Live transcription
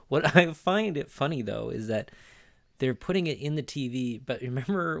What I find it funny though is that they're putting it in the TV. But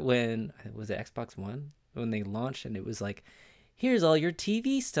remember when was it Xbox One when they launched and it was like, here's all your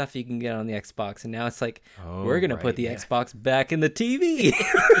TV stuff you can get on the Xbox, and now it's like we're gonna put the Xbox back in the TV.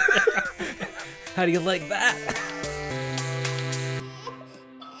 How do you like that?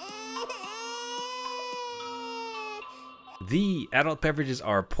 The adult beverages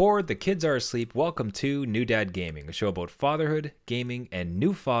are poured, the kids are asleep. Welcome to New Dad Gaming, a show about fatherhood, gaming, and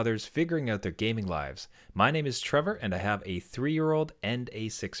new fathers figuring out their gaming lives. My name is Trevor, and I have a 3-year-old and a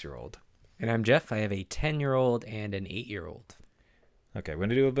 6-year-old. And I'm Jeff. I have a 10-year-old and an 8-year-old. Okay, we're going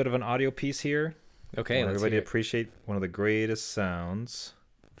to do a bit of an audio piece here. Okay, I want everybody to appreciate one of the greatest sounds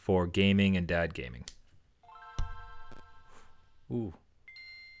for gaming and dad gaming. Ooh.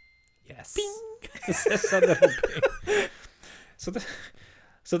 Yes. Bing!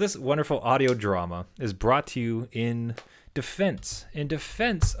 So this wonderful audio drama is brought to you in defense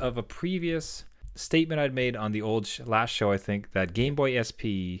of a previous statement I'd made on the last show, I think, that Game Boy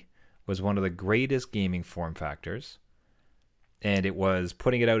SP was one of the greatest gaming form factors. And it was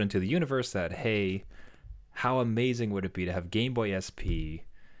putting it out into the universe that, hey, how amazing would it be to have Game Boy SP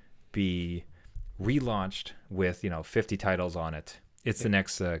be relaunched with, 50 titles on it. It's the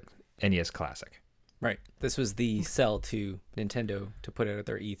next NES Classic. Right. This was the sell to Nintendo to put it at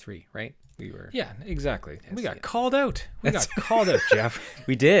their E3, right? Yeah, exactly. Yes, we got called out. Jeff.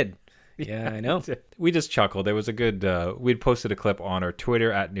 We did. Yeah, I know. We just chuckled. There was a good, we'd posted a clip on our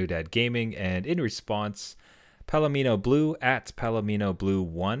Twitter at New Dad Gaming, and in response, Palomino Blue at Palomino Blue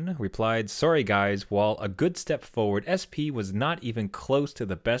 1 replied, "Sorry guys, while a good step forward, SP was not even close to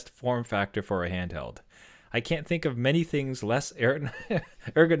the best form factor for a handheld. I can't think of many things less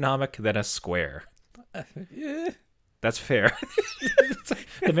ergonomic than a square." That's fair.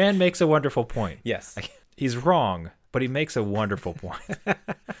 The man makes a wonderful point. Yes. He's wrong, but he makes a wonderful point.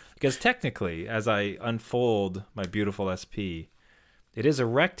 Because technically, as I unfold my beautiful SP, it is a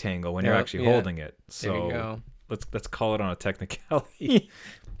rectangle when you're actually holding it. So there you go. Let's call it on a technicality.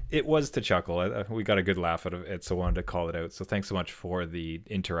 It was to chuckle. We got a good laugh out of it, so I wanted to call it out. So thanks so much for the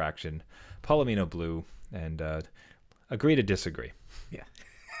interaction, Palomino Blue, and agree to disagree. Yeah.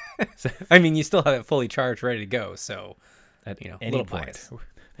 I mean, you still have it fully charged, ready to go. So, at a any little point, bias.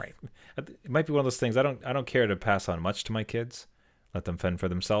 Right? It might be one of those things. I don't care to pass on much to my kids. Let them fend for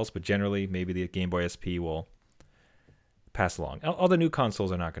themselves. But generally, maybe the Game Boy SP will pass along. All the new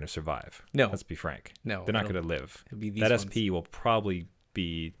consoles are not going to survive. No, let's be frank. No, they're not going to live. That ones. SP will probably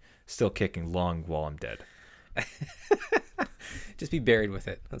be still kicking long while I'm dead. Just be buried with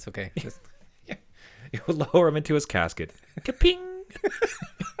it. That's okay. Yeah. It will lower him into his casket. Kaping!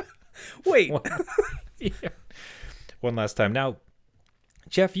 Wait. One last time. Now,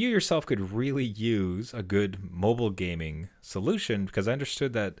 Jeff, you yourself could really use a good mobile gaming solution, because I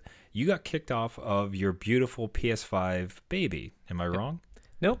understood that you got kicked off of your beautiful PS5 baby. Am I wrong?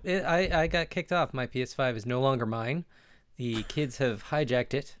 Nope. I got kicked off. My PS5 is no longer mine. The kids have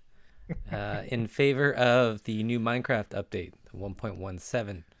hijacked it in favor of the new Minecraft update, the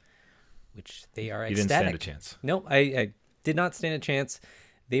 1.17, which they are ecstatic. You didn't stand a chance. Nope. I did not stand a chance.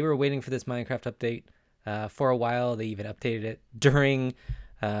 They were waiting for this Minecraft update for a while. They even updated it during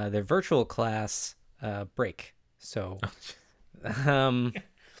their virtual class break. So, so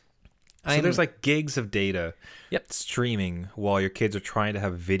there's like gigs of data streaming while your kids are trying to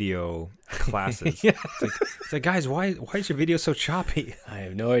have video classes. Yeah. It's like, guys, why is your video so choppy? I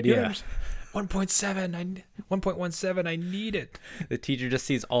have no idea. 1.17, I need it. The teacher just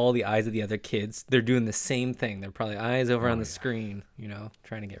sees all the eyes of the other kids. They're doing the same thing. They're probably eyes over on the screen,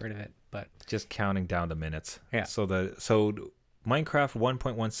 trying to get rid of it. But just counting down the minutes. Yeah. So Minecraft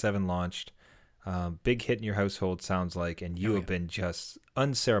 1.17 launched. Big hit in your household, sounds like, and you have been just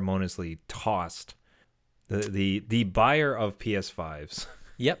unceremoniously tossed. The buyer of PS5s.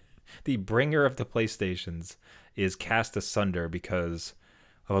 Yep. The bringer of the PlayStations is cast asunder because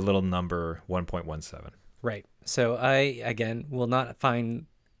of a little number 1.17. Right. So I, again, will not find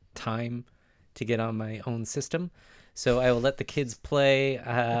time to get on my own system. So I will let the kids play.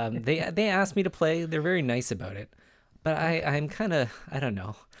 They asked me to play. They're very nice about it. But I'm kind of, I don't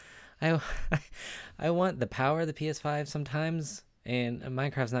know. I want the power of the PS5 sometimes, and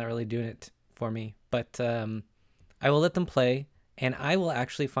Minecraft's not really doing it for me. But I will let them play, and I will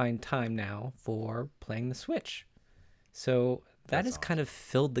actually find time now for playing the Switch. So that has kind of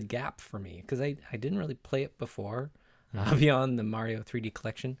filled the gap for me, because I didn't really play it before, beyond the Mario 3D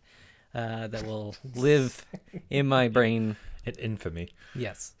collection that will live in my brain. In infamy.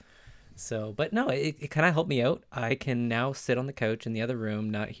 Yes. So, but no, it kind of helped me out. I can now sit on the couch in the other room,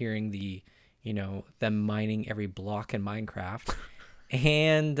 not hearing them mining every block in Minecraft,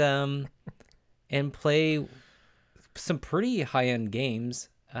 and play some pretty high-end games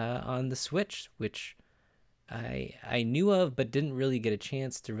on the Switch, which I knew of but didn't really get a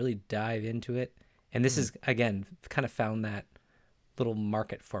chance to really dive into it. And this is, again, kind of found that little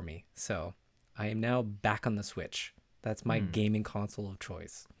market for me. So I am now back on the Switch. That's my gaming console of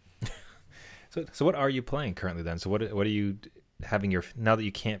choice. So what are you playing currently then? So what are you having now that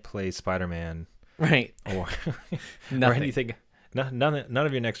you can't play Spider-Man Right. or Nothing. or anything? None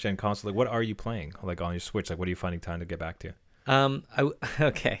of your next gen console. Like, what are you playing? Like on your Switch? Like, what are you finding time to get back to?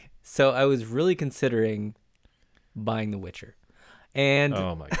 Okay. So I was really considering buying The Witcher. And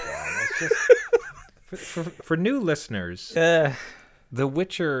Oh my god! That's just for new listeners. The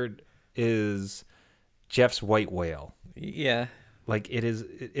Witcher is Jeff's white whale. yeah. Like it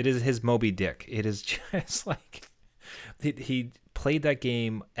is his Moby Dick. It is just like he played that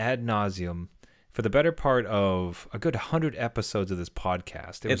game ad nauseum for the better part of a good 100 episodes of this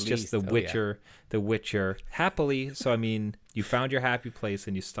podcast. It was just The Witcher, The Witcher. Happily, so I mean, you found your happy place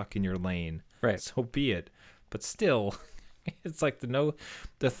and you stuck in your lane. Right. So be it. But still, it's like the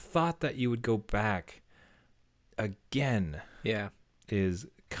thought that you would go back again Yeah. is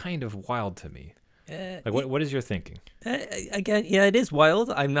kind of wild to me. Like what is your thinking? Again, yeah, it is wild.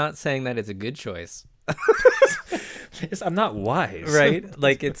 I'm not saying that it's a good choice. I'm not wise. Right?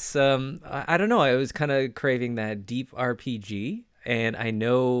 Like it's I don't know. I was kind of craving that deep RPG, and I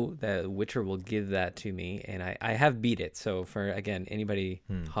know that Witcher will give that to me, and I have beat it. So for again, anybody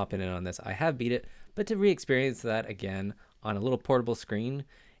hopping in on this, I have beat it, but to re-experience that again on a little portable screen,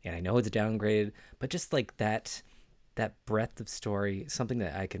 and I know it's downgraded, but just like that breadth of story, something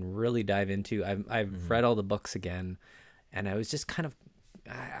that I can really dive into. I've read all the books again, and I was just kind of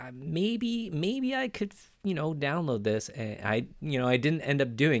maybe I could download this, and I didn't end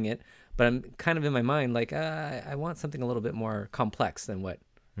up doing it, but I'm kind of in my mind like I want something a little bit more complex than what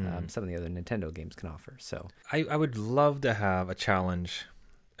some of the other Nintendo games can offer. So I would love to have a challenge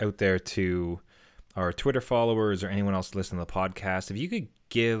out there to our Twitter followers or anyone else listening to the podcast. If you could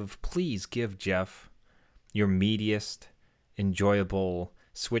please give Jeff your meatiest, enjoyable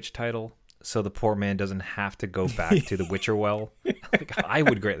Switch title, so the poor man doesn't have to go back to the Witcher well. I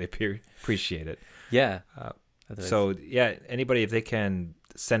would greatly appreciate it. yeah. So yeah, anybody, if they can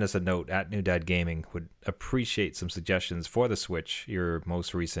send us a note at New Dad Gaming, would appreciate some suggestions for the Switch, your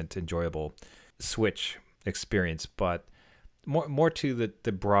most recent enjoyable Switch experience. But more to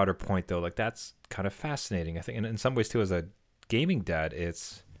the broader point though, like that's kind of fascinating. I think in some ways too, as a gaming dad,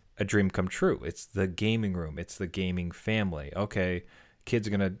 it's a dream come true. It's the gaming room. It's the gaming family. Okay, kids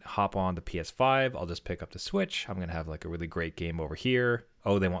are going to hop on the PS5. I'll just pick up the Switch. I'm going to have like a really great game over here.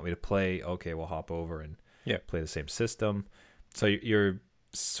 Oh, they want me to play. Okay, we'll hop over and play the same system. So you're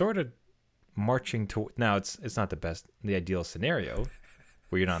sort of marching to now. It's not the ideal scenario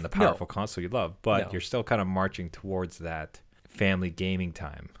where you're not on the powerful console you love, but you're still kind of marching towards that family gaming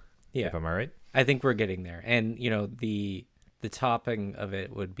time. Yeah. Am I right? I think we're getting there. And the topping of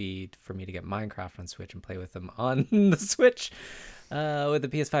it would be for me to get Minecraft on Switch and play with them on the Switch with the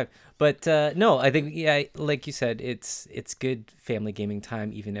PS5. But no, I think, like you said, it's good family gaming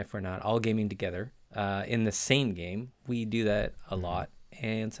time, even if we're not all gaming together in the same game. We do that a lot.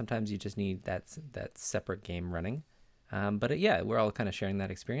 And sometimes you just need that separate game running. But we're all kind of sharing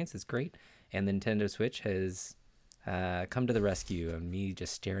that experience. It's great. And the Nintendo Switch has come to the rescue of me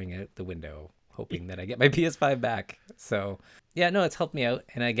just staring out the window, hoping that I get my PS5 back. So it's helped me out.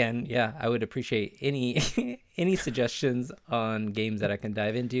 And again, I would appreciate any any suggestions on games that I can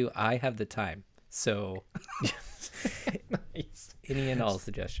dive into. I have the time. So Nice. Any and all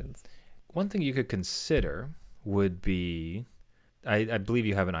suggestions. One thing you could consider would be, I believe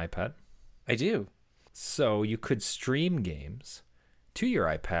you have an iPad. I do. So you could stream games to your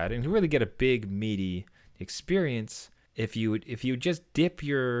iPad and really get a big meaty experience if you just dip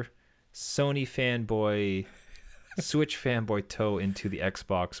your Sony fanboy, Switch fanboy toe into the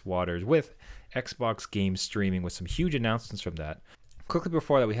Xbox waters with Xbox game streaming with some huge announcements from that. Quickly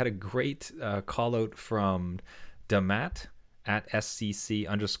before that, we had a great call out from Damat at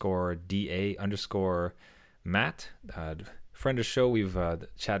SCC_DA_Matt. Friend of the show, we've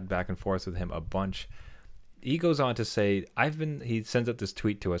chatted back and forth with him a bunch. He goes on to say, he sends out this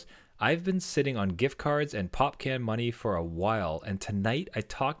tweet to us. I've been sitting on gift cards and pop can money for a while, and tonight I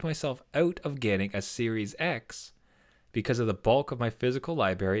talked myself out of getting a Series X because of the bulk of my physical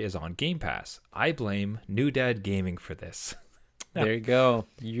library is on Game Pass. I blame New Dad Gaming for this. There you go.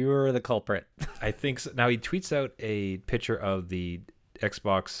 You're the culprit. I think so. Now he tweets out a picture of the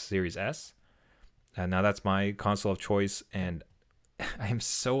Xbox Series S. And now that's my console of choice, and I am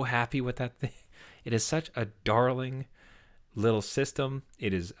so happy with that thing. It is such a darling little system.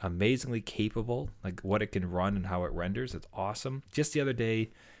 It is amazingly capable, like what it can run and how it renders. It's awesome. Just the other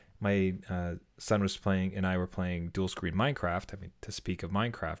day, my son was playing and I were playing dual screen Minecraft. I mean, to speak of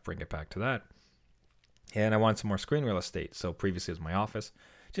Minecraft, bring it back to that. And I wanted some more screen real estate. So previously it was my office.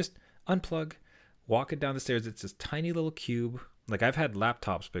 Just unplug, walk it down the stairs. It's this tiny little cube. Like I've had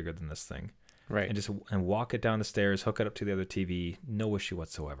laptops bigger than this thing. Right. And walk it down the stairs, hook it up to the other TV. No issue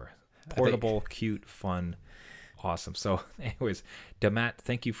whatsoever. Portable, cute, fun, awesome. So anyways, Damat,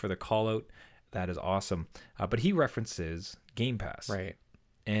 thank you for the call out. That is awesome. But he references Game Pass. Right.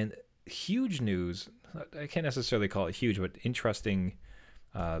 And huge news, I can't necessarily call it huge, but interesting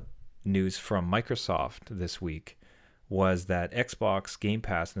news from Microsoft this week was that Xbox Game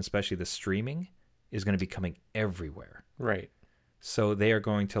Pass, and especially the streaming, is going to be coming everywhere. Right. So they are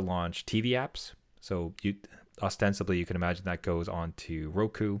going to launch TV apps. So ostensibly, you can imagine that goes onto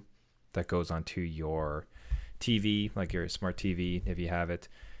Roku, that goes onto your TV, like your smart TV, if you have it.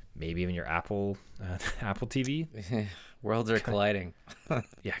 Maybe even your Apple TV. Worlds are colliding.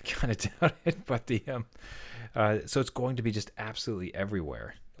 Yeah, kind of doubt it, but so it's going to be just absolutely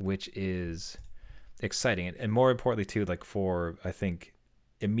everywhere, which is exciting, and more importantly too, like for I think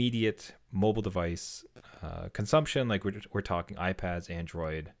immediate mobile device consumption, like we're talking iPads,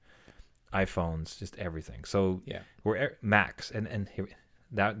 Android, iPhones, just everything. So yeah, we're Macs, and here,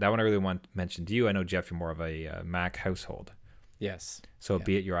 that one I really want to mention to you. I know, Jeff, you're more of a Mac household. Yes. So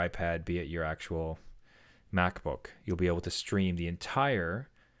be it your iPad, be it your actual MacBook, you'll be able to stream the entire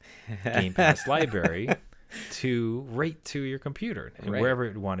Game Pass library right to your computer and wherever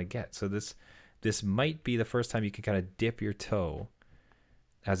you want to get. So this might be the first time you can kind of dip your toe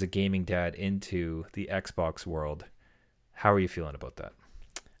as a gaming dad into the Xbox world. How are you feeling about that?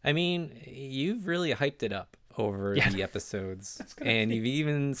 I mean, you've really hyped it up over the episodes, and you've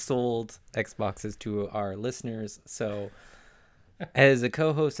even sold Xboxes to our listeners. So as a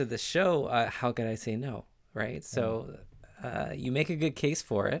co-host of the show, how could I say no, right? So you make a good case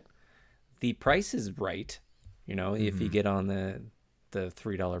for it. The price is right, if you get on the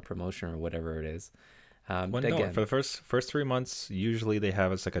 $3 promotion or whatever it is. Again, for the first 3 months, usually they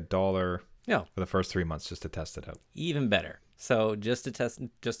have it's like $1 for the first 3 months just to test it out. Even better. So just to test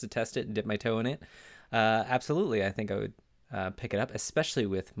it and dip my toe in it, absolutely, I think I would pick it up, especially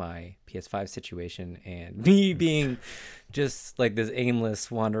with my PS5 situation and me being just like this aimless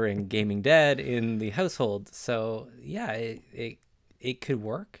wandering gaming dad in the household. So yeah, it could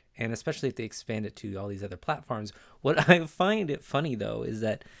work, and especially if they expand it to all these other platforms. What I find it funny though is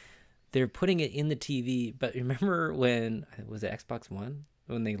that they're putting it in the TV, but remember when was it Xbox One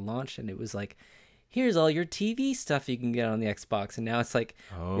when they launched and it was like, here's all your TV stuff you can get on the Xbox, and now it's like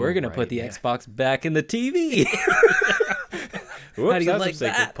we're gonna put the Xbox back in the TV. Whoops, how do you like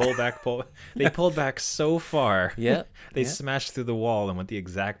that? They pulled back so far. Yeah, they smashed through the wall and went the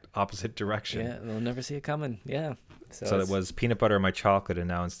exact opposite direction. Yeah, they'll never see it coming. Yeah. So it was peanut butter in my chocolate, and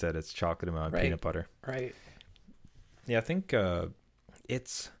now instead it's chocolate in my peanut butter. Right. Yeah, I think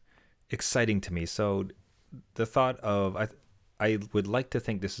it's exciting to me. So the thought of I would like to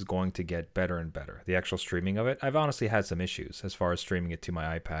think this is going to get better and better. The actual streaming of it. I've honestly had some issues as far as streaming it to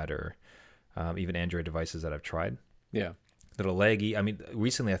my iPad or even Android devices that I've tried. Yeah. A little laggy. I mean,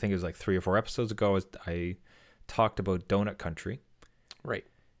 recently, I think it was like 3 or 4 episodes ago, I talked about Donut Country. Right.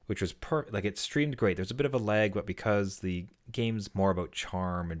 Which was like it streamed great. There's a bit of a lag, but because the game's more about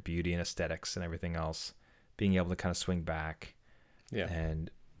charm and beauty and aesthetics and everything else, being able to kind of swing back. Yeah. And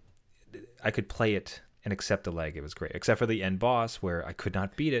I could play it and accept the lag. It was great, except for the end boss where I could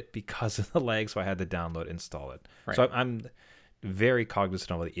not beat it because of the lag, so I had to download, install it. Right. So I'm very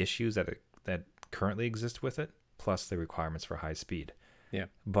cognizant of the issues that currently exist with it, plus the requirements for high speed. Yeah.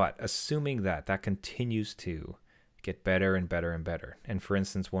 But assuming that continues to get better and better and better. And for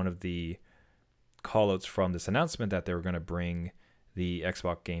instance, one of the callouts from this announcement that they were going to bring the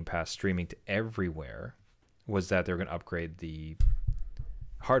Xbox Game Pass streaming to everywhere was that they're going to upgrade the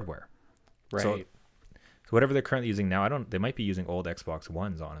hardware. Right. So whatever they're currently using now, they might be using old Xbox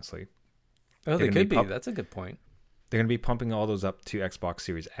Ones, honestly. Oh, they could be. That's a good point. They're going to be pumping all those up to Xbox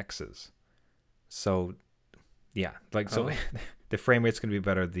Series X's. So, yeah, the frame rate's going to be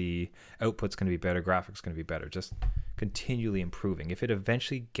better, the output's going to be better, graphics going to be better, just continually improving. If it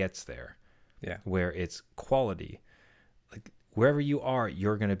eventually gets there, where it's quality, like wherever you are,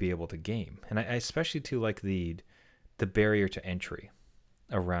 you're going to be able to game. And I especially too like the barrier to entry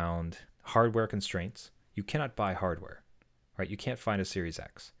around hardware constraints. You cannot buy hardware, right? You can't find a Series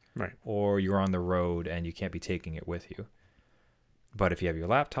X, right? Or you're on the road and you can't be taking it with you. But if you have your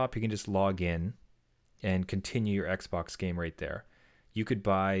laptop, you can just log in and continue your Xbox game right there. you could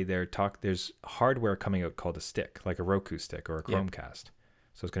buy there's hardware coming out called a stick, like a Roku stick or a Yep. Chromecast.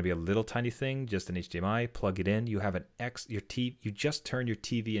 So it's going to be a little tiny thing, just an HDMI, plug it in. You have you just turn your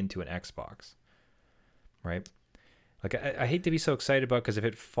TV into an Xbox, right? Like I hate to be so excited about, because if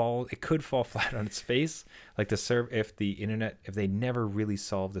it could fall flat on its face. Like if they never really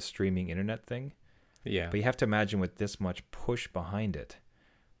solve the streaming internet thing. Yeah. But you have to imagine with this much push behind it,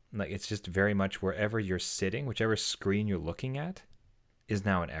 like it's just very much wherever you're sitting, whichever screen you're looking at, is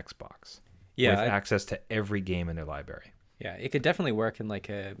now an Xbox. Yeah. With access to every game in their library. Yeah, it could definitely work in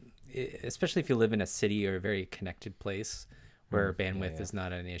especially if you live in a city or a very connected place where bandwidth is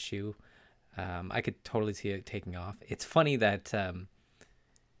not an issue. I could totally see it taking off. It's funny that,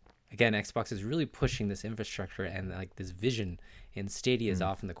 again, Xbox is really pushing this infrastructure and like this vision, and Stadia is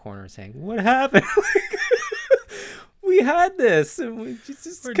off in the corner saying, "What happened? We had this, and we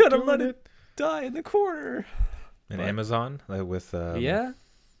just gotta let it die in the corner." And But- Amazon with Yeah,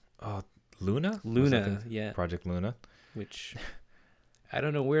 Luna? Was that Luna, the- yeah. Project Luna. Which I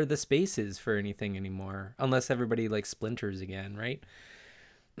don't know where the space is for anything anymore, unless everybody like splinters again, right?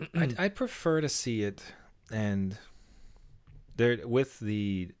 I prefer to see it, and there with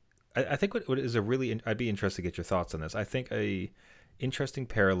the. I think what is a really. I'd be interested to get your thoughts on this. I think a interesting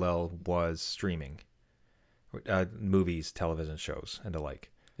parallel was streaming, movies, television shows, and the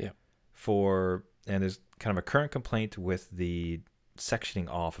like. Yeah. And there's kind of a current complaint with the sectioning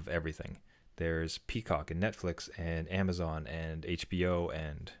off of everything. There's Peacock and Netflix and Amazon and HBO,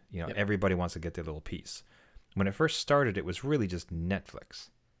 and everybody wants to get their little piece. When it first started, it was really just Netflix.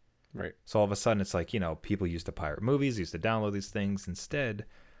 Right. So all of a sudden, it's like, people used to pirate movies, used to download these things. Instead,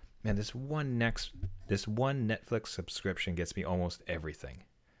 man, this one Netflix subscription gets me almost everything.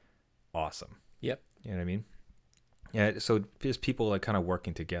 Awesome. Yep. You know what I mean? Yeah. So there's people like kind of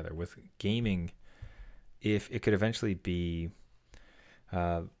working together with gaming. If it could eventually be,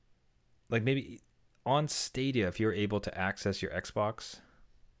 like maybe on Stadia, if you're able to access your Xbox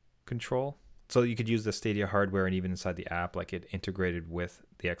control, so you could use the Stadia hardware, and even inside the app, like it integrated with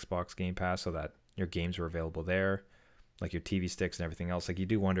the Xbox Game Pass, so that your games are available there, like your TV sticks and everything else. Like you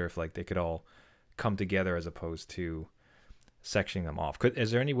do wonder if like they could all come together as opposed to sectioning them off.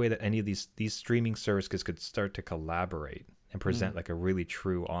 Is there any way that any of these streaming services could start to collaborate and present like a really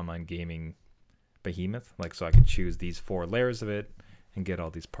true online gaming behemoth? Like, so I could choose these 4 layers of it and get all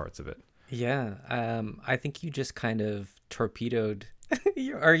these parts of it. Yeah. I think you just kind of torpedoed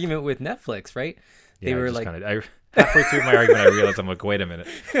your argument with Netflix, right? They were like, halfway through my argument, I realized I'm like, wait a minute,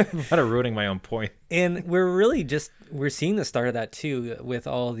 I'm kind of ruining my own point. and we're seeing the start of that too, with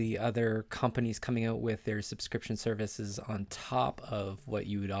all the other companies coming out with their subscription services on top of what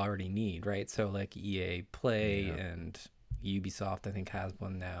you would already need, right? So like EA Play and Ubisoft, I think, has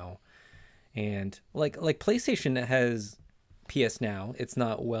one now. And like PlayStation has PS Now. It's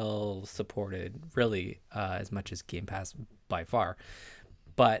not well supported really as much as Game Pass by far.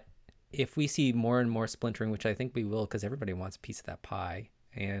 But if we see more and more splintering, which I think we will, because everybody wants a piece of that pie,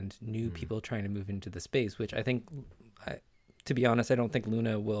 and new people trying to move into the space, which I think, to be honest, I don't think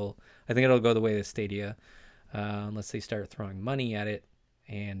Luna will. I think it'll go the way of Stadia, unless they start throwing money at it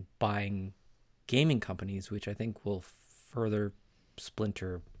and buying gaming companies, which I think will further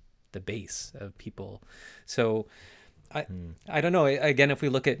splinter the base of people. So I don't know. Again, if we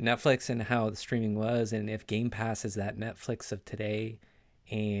look at Netflix and how the streaming was, and if Game Pass is that Netflix of today,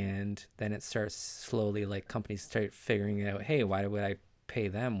 and then it starts slowly, like companies start figuring out, hey, why would I pay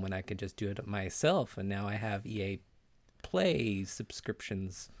them when I could just do it myself? And now I have EA Play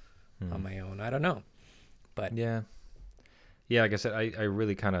subscriptions on my own. I don't know. But yeah, like I said, I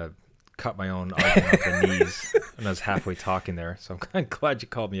really kind of cut my own argument off the knees, and I was halfway talking there. So I'm kind of glad you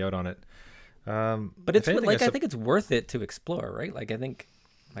called me out on it. But it's like, I think it's worth it to explore, right? Like I think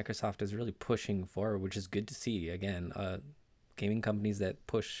Microsoft is really pushing forward, which is good to see. Again, gaming companies that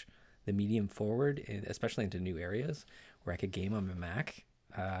push the medium forward, especially into new areas where I could game on my Mac.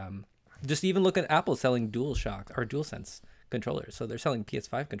 Just even look at Apple selling DualShock or DualSense controllers. So they're selling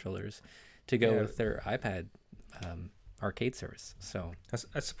PS5 controllers to go with their iPad arcade service. So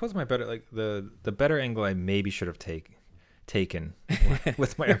I suppose my better, like the better angle I maybe should have taken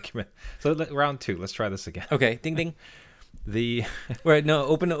with my argument. So round 2, let's try this again. okay, ding ding. Right, no,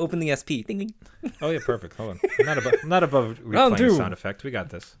 open the SP. Ding ding. Oh yeah, perfect. Hold on. I'm not above Round replaying 2. sound effect. We got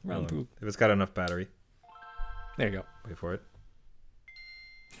this. Round 2. If it's got enough battery. There you go. Wait for it.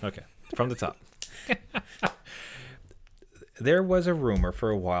 Okay, from the top. There was a rumor for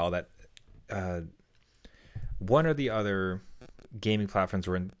a while that one or the other gaming platforms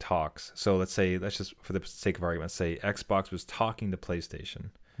were in talks. So let's just, for the sake of argument, say Xbox was talking to PlayStation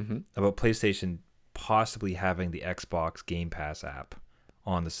about PlayStation possibly having the Xbox Game Pass app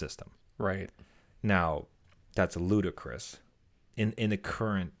on the system. Right. Now, that's ludicrous in the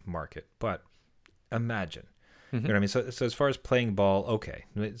current market, but imagine. You know what I mean? So as far as playing ball, okay.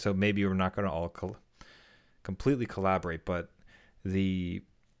 So maybe we're not going to all completely collaborate, but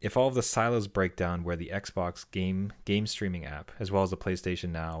if all of the silos break down where the Xbox game streaming app, as well as the PlayStation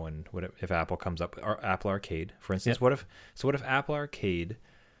Now, and if Apple comes up, or Apple Arcade, for instance, Yep. what if Apple Arcade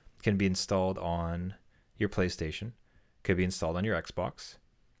can be installed on your PlayStation, could be installed on your Xbox,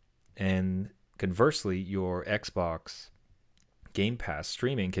 and conversely, your Xbox Game Pass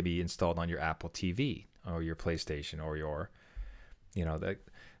streaming can be installed on your Apple TV or your PlayStation or your,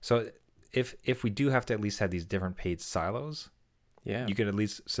 so if we do have to at least have these different paid silos, Yeah. you could at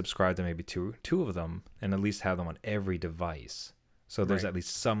least subscribe to maybe two of them and at least have them on every device. So there's Right. at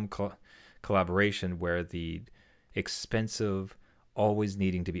least some collaboration where the expensive, always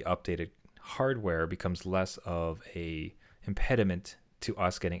needing to be updated hardware becomes less of a impediment to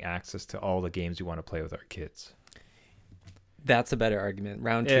us getting access to all the games we want to play with our kids. That's a better argument.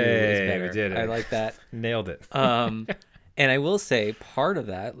 Round two Hey, is we better. did it. I like that. Nailed it. And I will say part of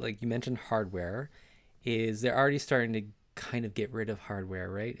that, like you mentioned hardware, is they're already starting to kind of get rid of hardware,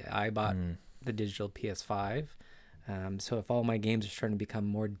 right? I bought the digital PS5. So if all my games are starting to become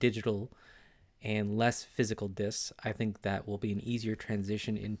more digital and less physical discs, I think that will be an easier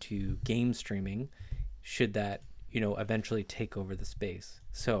transition into game streaming should that, eventually take over the space.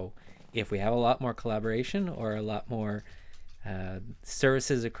 So if we have a lot more collaboration or a lot more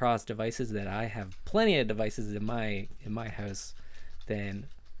services across devices, that I have plenty of devices in my house, then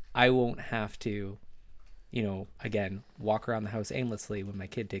I won't have to, again, walk around the house aimlessly when my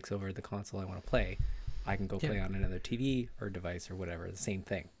kid takes over the console I want to play. I can go play on another TV or device or whatever, the same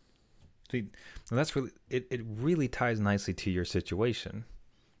thing. See, and that's really it really ties nicely to your situation.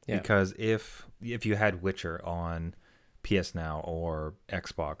 Yeah. Because if you had Witcher on PS Now or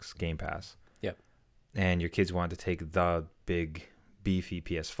Xbox Game Pass, Yep. and your kids wanted to take the big beefy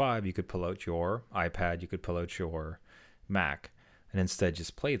PS5, you could pull out your iPad, you could pull out your Mac, and instead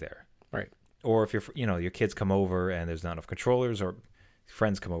just play there. Right. Or if your kids come over and there's not enough controllers, or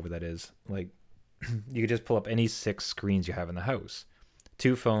friends come over, that is, like, you could just pull up any 6 screens you have in the house,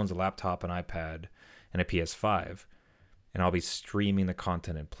 2 phones, a laptop, an iPad, and a PS5, and I'll be streaming the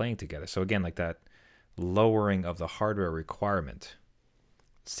content and playing together. So again, like, that lowering of the hardware requirement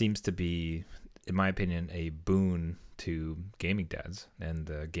seems to be, in my opinion, a boon to gaming dads and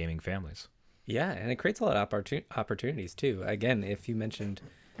gaming families. Yeah, and it creates a lot of opportunities too. Again, if you mentioned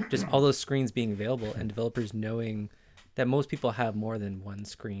just all those screens being available and developers knowing that most people have more than one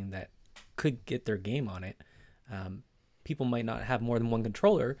screen that could get their game on it. People might not have more than one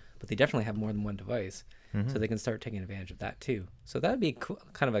controller, but they definitely have more than one device. So they can start taking advantage of that too. So that would be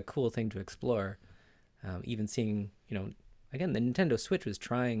kind of a cool thing to explore. Even seeing, again, the Nintendo Switch was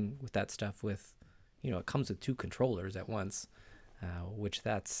trying with that stuff with, it comes with 2 controllers at once, which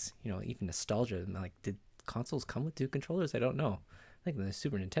that's, even nostalgia. And like, did consoles come with 2 controllers? I don't know. I think the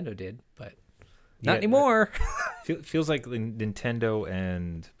Super Nintendo did, but not anymore. Feels like Nintendo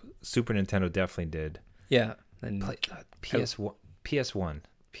and Super Nintendo definitely did. Yeah. And PS1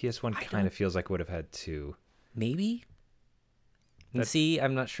 kind of feels like would have had 2. maybe. And see,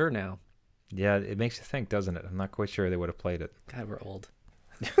 I'm not sure now. Yeah, it makes you think, doesn't it? I'm not quite sure they would have played it. God, we're old.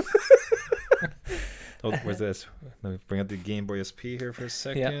 Oh, where's this? Let me bring up the Game Boy SP here for a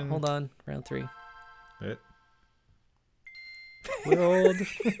second. Yeah, hold on. Round 3. Right. We're old.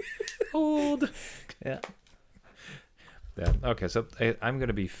 Old. Yeah. Yeah. Okay, so I'm going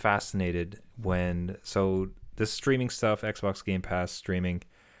to be fascinated when this streaming stuff, Xbox Game Pass streaming,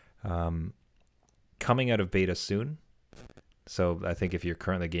 coming out of beta soon. So I think if you're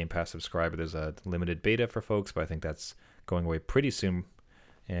currently a Game Pass subscriber, there's a limited beta for folks, but I think that's going away pretty soon.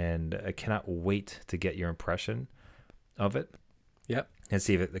 And I cannot wait to get your impression of it. Yep. And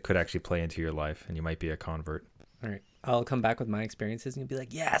see if it could actually play into your life, and you might be a convert. All right. I'll come back with my experiences and you'll be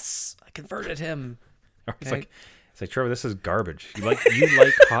like, yes, I converted him. It's Okay. like Trevor, this is garbage. You like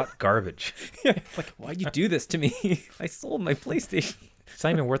hot garbage. Like, why'd you do this to me? I sold my PlayStation. It's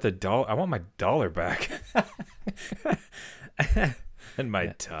not even worth $1. I want my $1 back. And my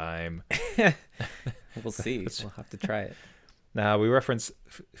time. We'll see. We'll have to try it. Now, we reference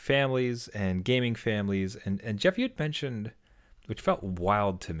families and gaming families. And Jeff, you had mentioned, which felt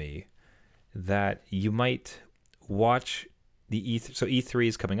wild to me, that you might watch the E3. So E3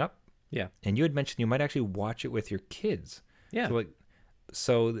 is coming up. Yeah. And you had mentioned you might actually watch it with your kids. Yeah.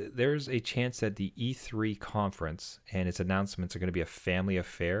 So there's a chance that the E3 conference and its announcements are going to be a family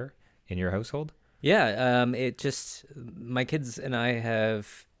affair in your household? Yeah. My kids and I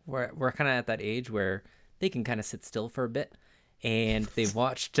we're kind of at that age where they can kind of sit still for a bit. and they've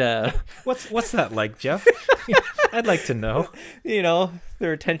watched, What's that like, Jeff? I'd like to know.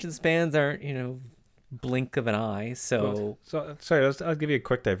 their attention spans aren't, blink of an eye. So, So sorry, I'll give you a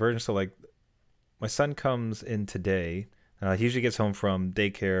quick diversion. So like, my son comes in today. He usually gets home from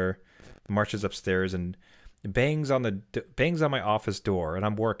daycare, marches upstairs, and bangs on my office door, and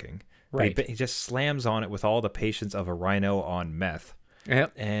I'm working. right. He just slams on it with all the patience of a rhino on meth.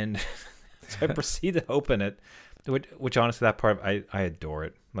 Yep. And so I proceed to open it, which honestly, that part I adore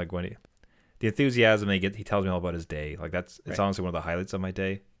it. Like when the enthusiasm he tells me all about his day. Like it's Right. honestly one of the highlights of my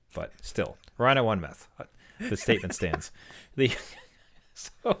day. But still, rhino on meth. The statement stands.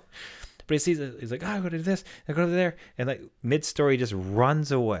 But he sees it, he's like, I go to this, I go to there, and like mid-story just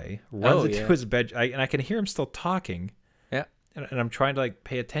runs away, runs into his bed, and I can hear him still talking. Yeah. And I'm trying to like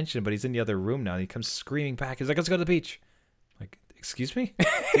pay attention, but he's in the other room now. And he comes screaming back. He's like, let's go to the beach. I'm like, excuse me?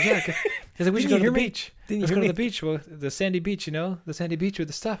 Yeah. He's like, we should go to the beach. Let's go to the beach. Well, the sandy beach, the sandy beach with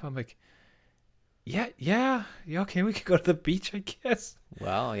the stuff. I'm like, yeah, okay, we could go to the beach, I guess.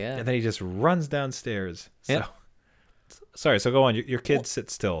 Wow, yeah. And then he just runs downstairs. So, Yeah. sorry. So go on. Your kids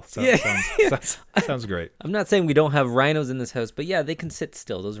sit still. Sounds great. I'm not saying we don't have rhinos in this house, but yeah, they can sit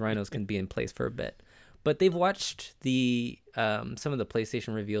still. Those rhinos can be in place for a bit. But they've watched some of the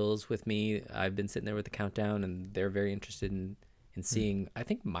PlayStation reveals with me. I've been sitting there with the countdown, and they're very interested in seeing, I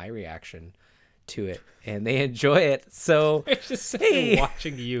think, my reaction to it, and they enjoy it. So, Just hey,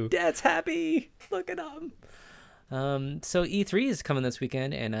 watching you. Dad's happy. Look at him. So E3 is coming this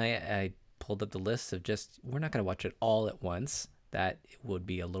weekend, and I pulled up the list of we're not going to watch it all at once. That would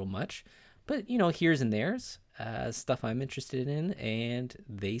be a little much. But, here's and there's stuff I'm interested in, and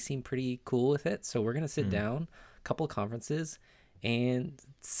they seem pretty cool with it. So we're going to sit down, a couple of conferences, and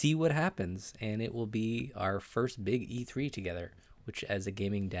see what happens. And it will be our first big E3 together, which as a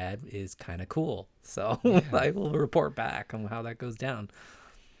gaming dad is kind of cool. So I will report back on how that goes down.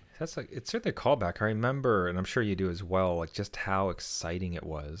 That's it's certainly a callback. I remember, and I'm sure you do as well, like just how exciting it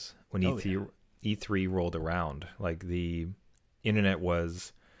was when E3 rolled around. Like the internet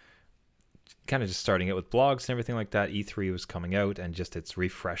was kind of just starting out with blogs and everything like that. E3 was coming out, and just it's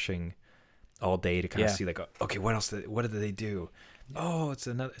refreshing all day to kind of see like, okay, what else? What did they do? Oh, it's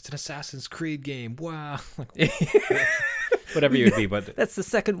an Assassin's Creed game. Wow, whatever you would be, but that's the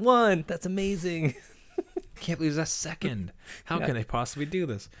second one. That's amazing. Can't believe that's second. How can they possibly do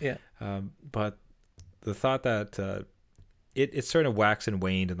this? Yeah. But the thought that it's sort of waxed and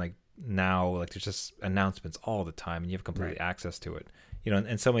waned, and like now, like there's just announcements all the time, and you have complete access to it.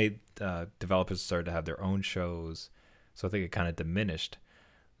 And so many developers started to have their own shows, so I think it kind of diminished.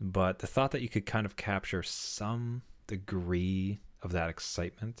 But the thought that you could kind of capture some degree of that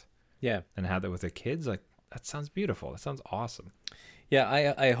excitement, and have that with the kids, like that sounds beautiful. That sounds awesome.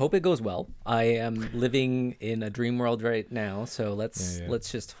 Yeah, I hope it goes well. I am living in a dream world right now, so let's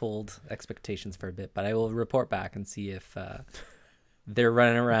just hold expectations for a bit. But I will report back and see if they're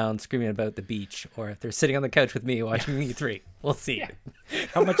running around screaming about the beach, or if they're sitting on the couch with me watching E3. We'll see.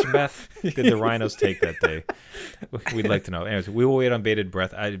 How much meth did the rhinos take that day? We'd like to know. Anyways, we will wait on bated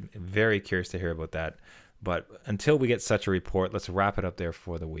breath. I'm very curious to hear about that. But until we get such a report, let's wrap it up there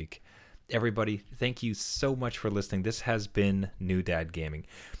for the week. Everybody, thank you so much for listening. This has been New Dad Gaming.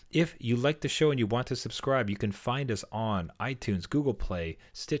 If you like the show and you want to subscribe, you can find us on iTunes, Google Play,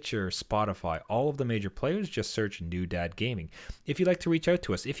 Stitcher, Spotify, all of the major players. Just search New Dad Gaming. If you'd like to reach out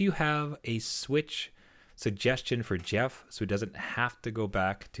to us, if you have a Switch suggestion for Jeff so he doesn't have to go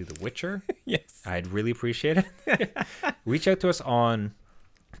back to The Witcher, Yes, I'd really appreciate it. Reach out to us on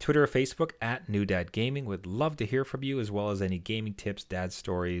Twitter or Facebook at New Dad Gaming. Would love to hear from you, as well as any gaming tips, dad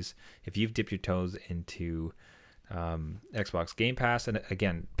stories, if you've dipped your toes into Xbox Game Pass. And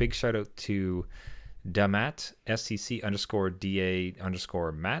again, big shout out to Damat,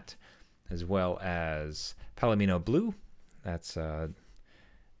 SCC_DA_Matt, as well as Palomino Blue. That's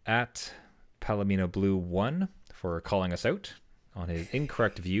at Palomino Blue 1 for calling us out on his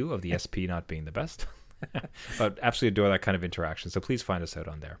incorrect view of the SP not being the best. But absolutely adore that kind of interaction. So please find us out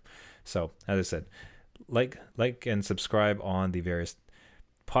on there. So as I said, like and subscribe on the various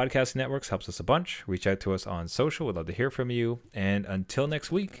podcast networks. Helps us a bunch. Reach out to us on social. We'd love to hear from you. And until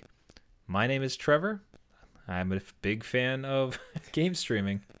next week, my name is Trevor. I'm a big fan of game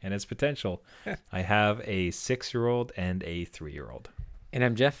streaming and its potential. I have a 6-year-old and a 3-year-old. And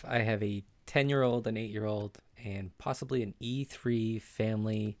I'm Jeff. I have a 10-year-old, an 8-year-old, and possibly an E3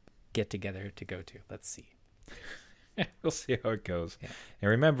 family get-together to go to. Let's see. We'll see how it goes. Yeah.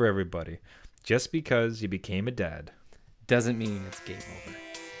 And remember, everybody, just because you became a dad doesn't mean it's game over.